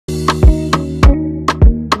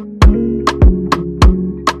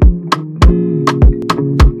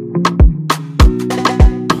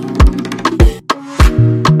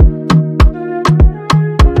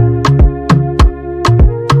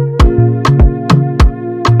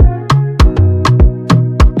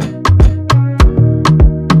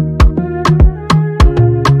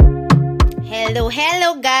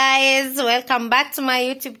welcome back to my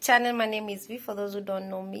YouTube channel. My name is V for those who don't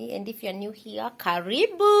know me, and if you're new here,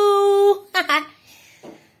 karibu.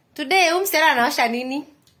 Today msichana anaosha nini?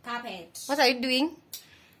 Carpet. What are you doing?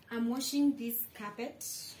 I'm washing this carpet.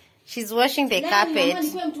 She's washing the carpet.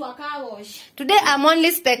 Wash. Today I'm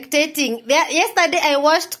only spectating. Yesterday I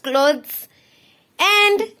washed clothes,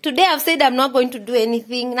 and today I've said I'm not going to do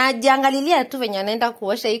anything. Najiangalilia tu venye anaenda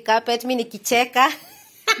kuosha hii carpet, mimi nikicheka.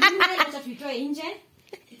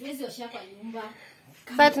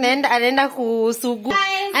 But anaenda kusugu.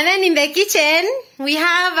 And then in the kitchen we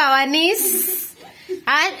have our niece.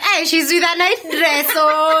 She's with a night dress, so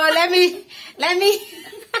let me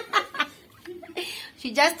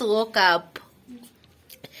she just woke up.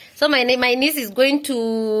 So my niece is going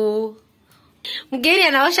to mgeni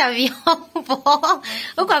anaosha vyombo.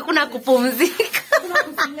 Huko hakuna kupumzika.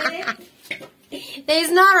 There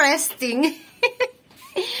is no resting.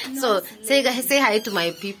 So say hi to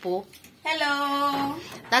my people. Hello.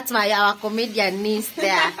 That's our comedian niece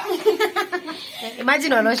there.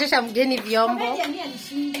 Imagine wanaoshesha mgeni vyombo.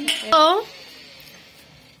 So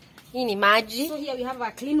hii ni maji. So here we have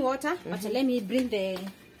our clean water, but let me bring the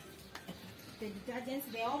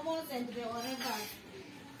detergents, the omos and the whatever.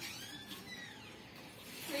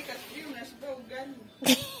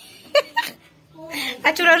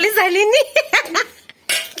 Atunauliza nini?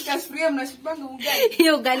 Kasuria mnashibanga ugali.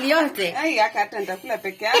 Hiyo ugali yote. Ai hata nitakula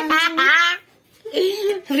peke yangu.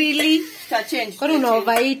 Really? Ta change. Kwani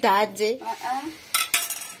unaovaita aje?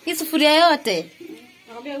 Hii sufuria yote.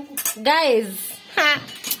 Guys,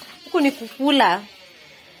 huku ni kukula.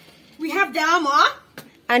 We have the omo.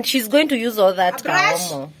 And she's going to use all that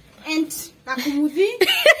brush omo. And kakumuthi.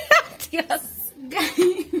 Yes.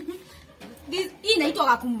 This inaitwa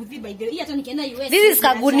kakumuthi by the way. Hata nikienda US. This is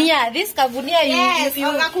kagunia. This kagunia yes,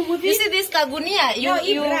 you see this kagunia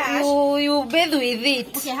you bathe with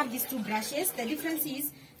it. Okay, I have these two brushes. The difference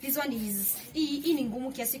is this one is hii ni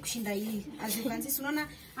ngumu kiasi kushinda hii. As you can see, unaona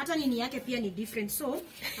hata nini yake pia ni different. So,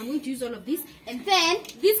 I'm going to use all of this. And then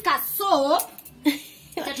this soap.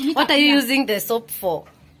 What are you using the soap for?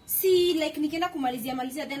 See, like nikienda kumalizia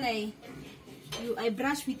then I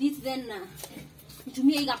brush with it, then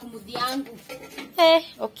nitumie hii kakumuthi yangu.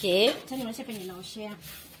 Okay. Tani unaosha penye naoshea.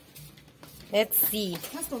 Let's see.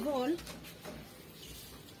 First of all,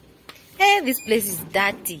 this place is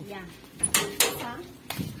dirty. yeah. Sasa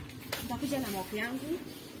nitakuja na mop yangu.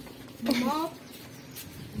 Mop.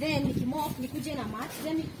 Then nikimop nikuje na mat.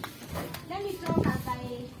 Then let me talk as I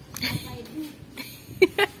do.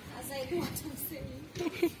 As I do what I'm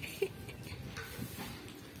saying.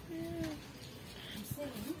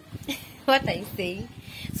 What are you saying?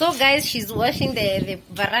 So guys, she's washing the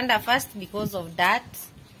veranda first because of that.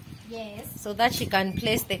 Yes. So that she can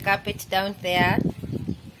place the carpet down there.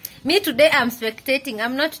 Me today I'm spectating.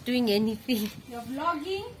 I'm not doing anything. You're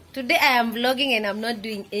vlogging? Today I am vlogging and I'm not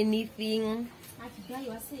doing anything.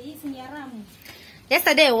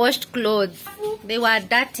 Yesterday I washed clothes. They were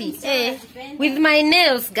dirty. With my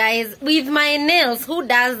nails, guys. With my nails. Who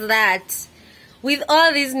does that? With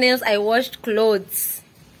all these nails I washed clothes.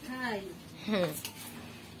 Hi.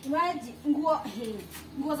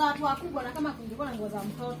 Nguo za watu wakubwa na kama kungekuwa na nguo za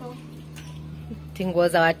mtoto. Nguo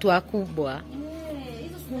za watu wakubwa.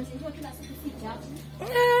 Hizo zinachangiwa kila siku sita.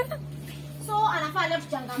 So anafaa leo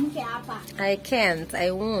tuchangamke hapa. I can't.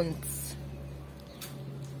 I won't.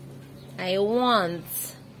 I won't.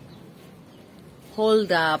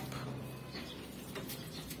 Hold up.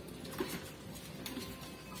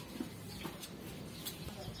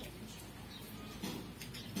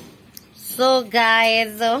 So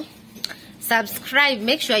guys, subscribe.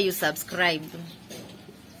 Make sure you subscribe.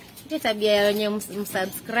 Tabia yenye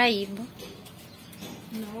msubscribe.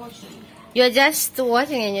 You're just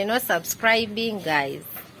watching and you're not subscribing, guys.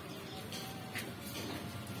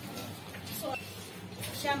 So,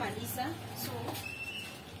 shamaliza. So,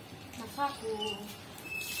 nafaa ku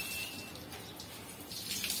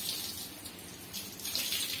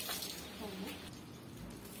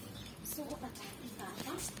so atapika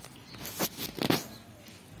hapa.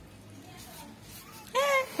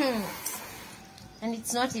 And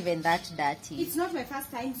it's not even that dirty. It's not my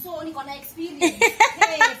first time, so niko na experience.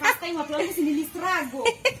 First time watu wangu si nilistruggle.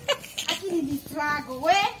 Aki nilistruggle,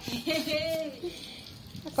 we.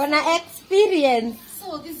 Kona experience.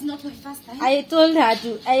 So this is not my first time. I told her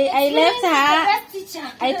to. I left her.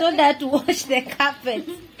 I told her to wash the carpet.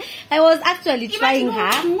 I was actually trying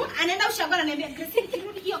her. Anaenda ushago ananiambia, "Grace,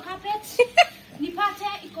 kirudi hiyo carpet." Nipate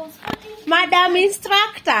iko spotting. Madam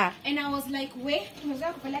instructor. And I was like, "We,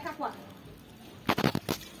 tunaweza kupeleka kwa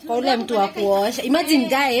Kwa ule mtu wa kuosha. Imagine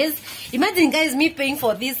guys, me paying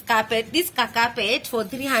for this carpet for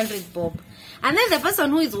 300 bob. And then the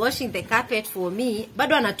person who is washing the carpet for me,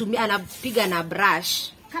 bado anapiga na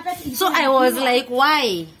brush. Carpet So I was like,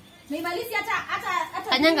 why? Naimalisi hata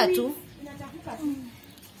Kanyanga tu. Inachafuka.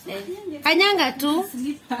 Kanyanga tu.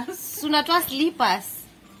 Unatoa slippers.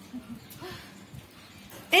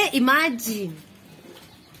 Imagine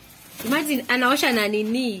anaosha na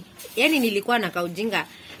nini. Yani nilikuwa na kaujinga.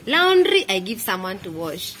 Laundry I give someone to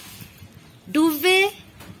wash. Duvet.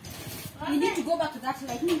 We need to go back to that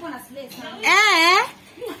life. Niko na slave.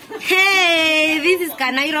 Hey, this is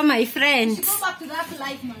Kanairo, my friend. Go back to that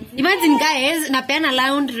life, man. Imagine guys, napeana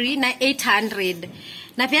laundry na 800.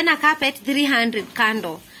 Napeana carpet 300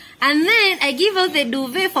 kando. And then I give out the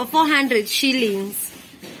duvet for 400 shillings.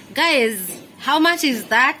 Guys, how much is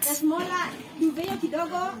that? The smaller duvet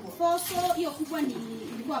kidogo, foso hiyo kubwa ni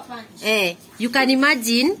ilikuwa punch. You can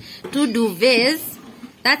imagine 2 duvets.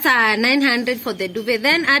 That's 900 for the duvet.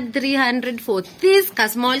 Then add 300 for this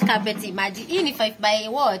small carpet. Imagine. In if by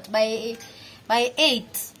what? By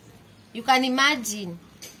 8. You can imagine.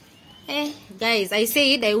 Guys, I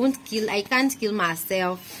said I can't kill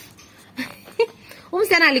myself.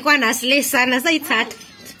 Umsichana alikuwa na slay sana. Sasa it's hard.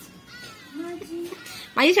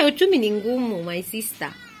 Maisha uchumi ni ngumu, my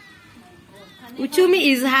sister.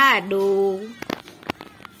 Uchumi is hard, oh.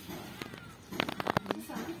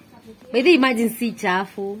 But imagine si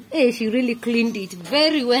chafu. She really cleaned it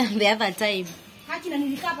very well the other time. Haki na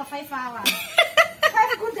nilikaa hapa 5 hours.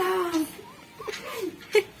 Go down.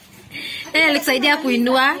 Alikusaidia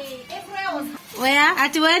kuinua. Where?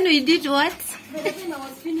 At when we did what? By the time I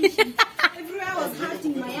was finishing, everywhere was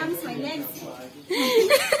hurting, my arms, my legs,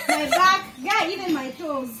 my back, yeah, even my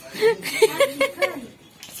toes.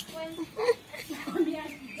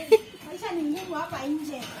 Maisha ni ngumu hapa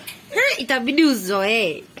nje. Itabidi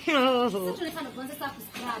uzoe. Tunafanya kwanza sasa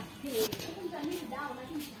kuscrub.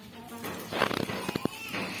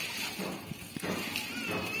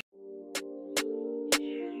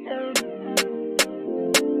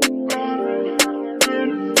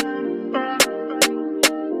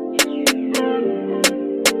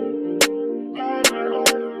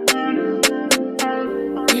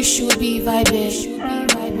 You should be vibing.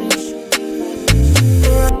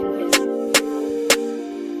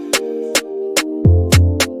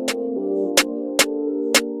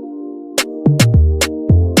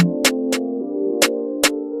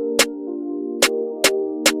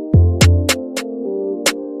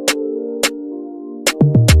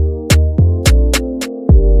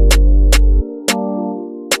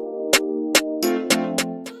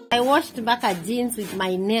 I washed back her jeans with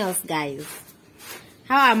my nails, guys.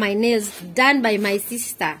 How are my nails? Done by my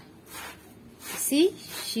sister. See?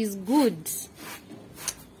 She's good.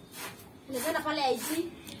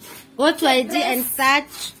 Go to IG and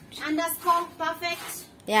search. _perfect.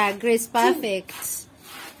 Yeah, Grace Perfect.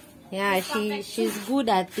 Yeah, she's good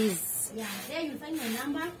at this. Yeah, there you find my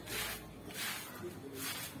number.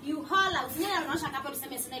 You holla. Usinyana unaosha kapa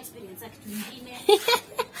tuseme sina experience kitu kingine.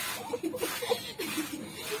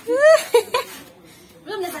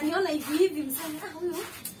 Wewe mnaweza niona hivi msana huyo.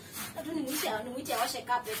 Hata nimuite awashe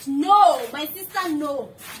carpet. No, my sister no.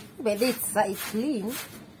 But it's clean.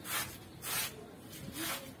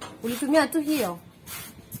 Ulitumia tu hiyo?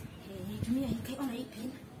 Nitumia hii ona hii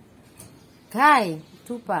pin. Kai,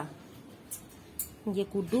 tupa.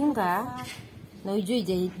 Ningekudunga na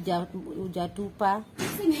ujue hujatupa.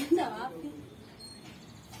 Sinaenda wapi?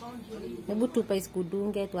 Hebu tupa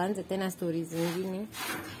isikudunge, tuanze tena stories zingine.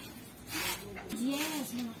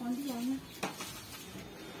 Yes, nakwambia wewe.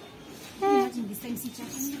 Imagine this time si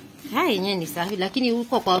chafu. Yenyewe ni safi lakini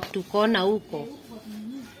huko kwa tukona huko.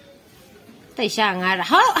 Taishangara.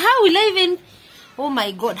 How will I even? Oh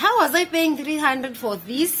my god. How was I paying 300 for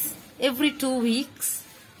this every 2 weeks?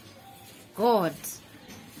 God.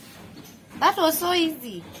 That was so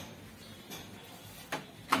easy.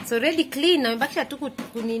 It's already clean. Na mbakisha tu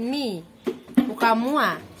kunini.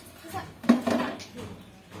 Kukamua.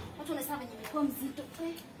 Watu wanasema nimekuwa mzito.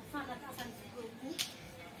 Fanya kazi huko.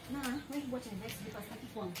 Na wewe bwacha invest kwa sababu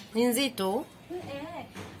kwangu. Ni nzito.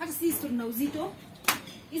 Hata sisi tuna uzito.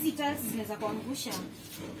 Hizi tiles zinaweza kuangusha.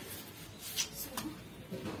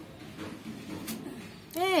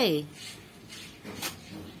 Hey.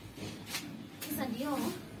 Sasa ndio.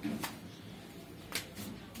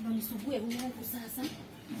 Ndio nisugue huko sasa.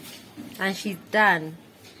 And she's done.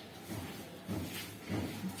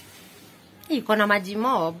 Iko na maji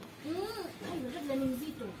mob. Ndio ni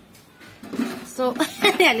mzito. So,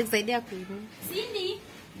 alikusaidia kuinua. Cindy.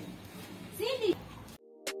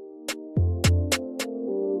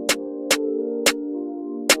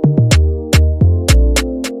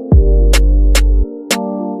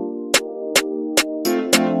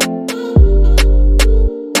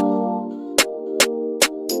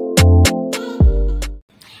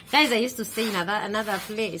 Guys, I used to stay in another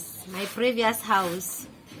place, my previous house.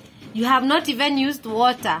 You have not even used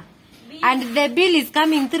water. And the bill is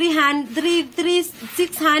coming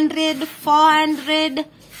 600, 400.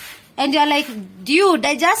 And you're like, dude,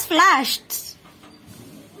 I just flashed.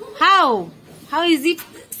 How? How is it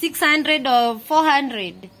 600 or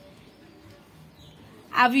 400?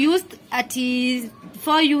 I've used at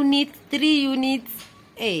 4 units, 3 units.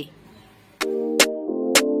 Hey.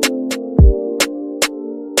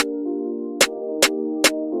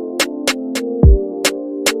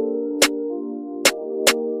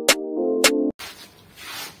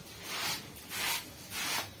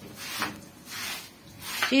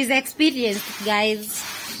 She's experienced, guys.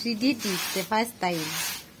 She did it the first time.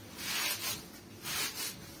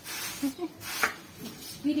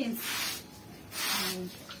 Experience.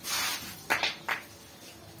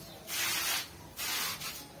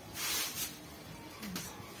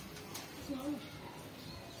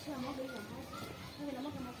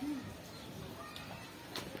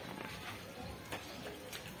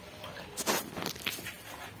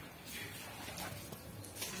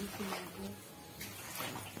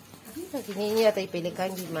 Lakini hata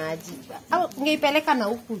ipelekangi maji. Au ngeipeleka na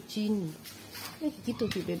huku chini. Hiki kitu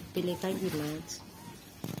kipelekangi maji.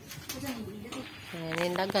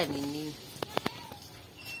 Naendaga nini?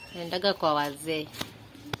 Naendaga kwa wazee.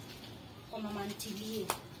 Kwa mama ntilie.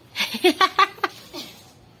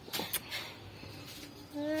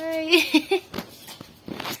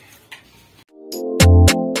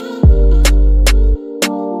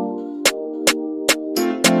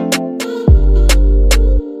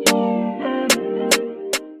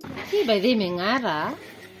 By the mengara.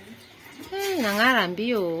 Nangara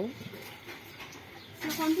mbio.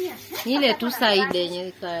 Nakwambia. Ni ile tu side yenye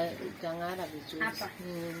ikangara vizuri. Hapa.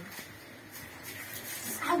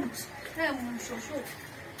 Out. Haya mshosho.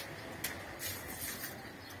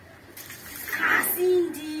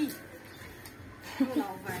 Kasindi.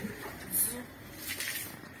 Unaova.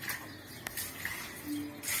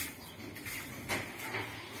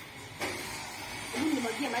 Ni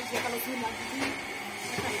maji maji kama sio maji.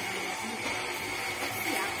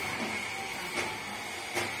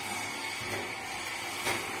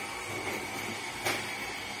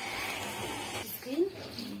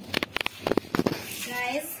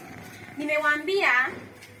 Guys, nimewambia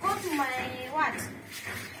go to my what?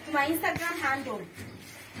 To my Instagram handle.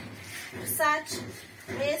 Search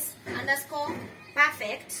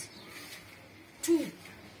race_perfect2.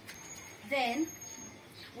 Then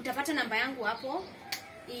utapata namba yangu hapo.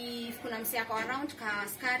 If kuna msi yako around ka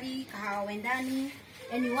askari, ka hawendani,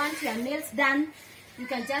 and you want your nails done, you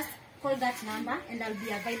can just call that number and I'll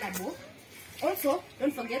be available. Also,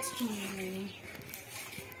 don't forget to,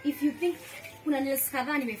 if you think kuna nails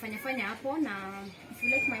kadhaa nimefanya hapo, na if you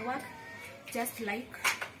like my work, just like,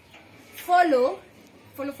 follow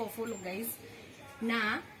guys,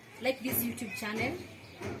 na like this YouTube channel,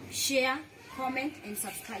 share, comment and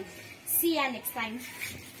subscribe. See ya next time.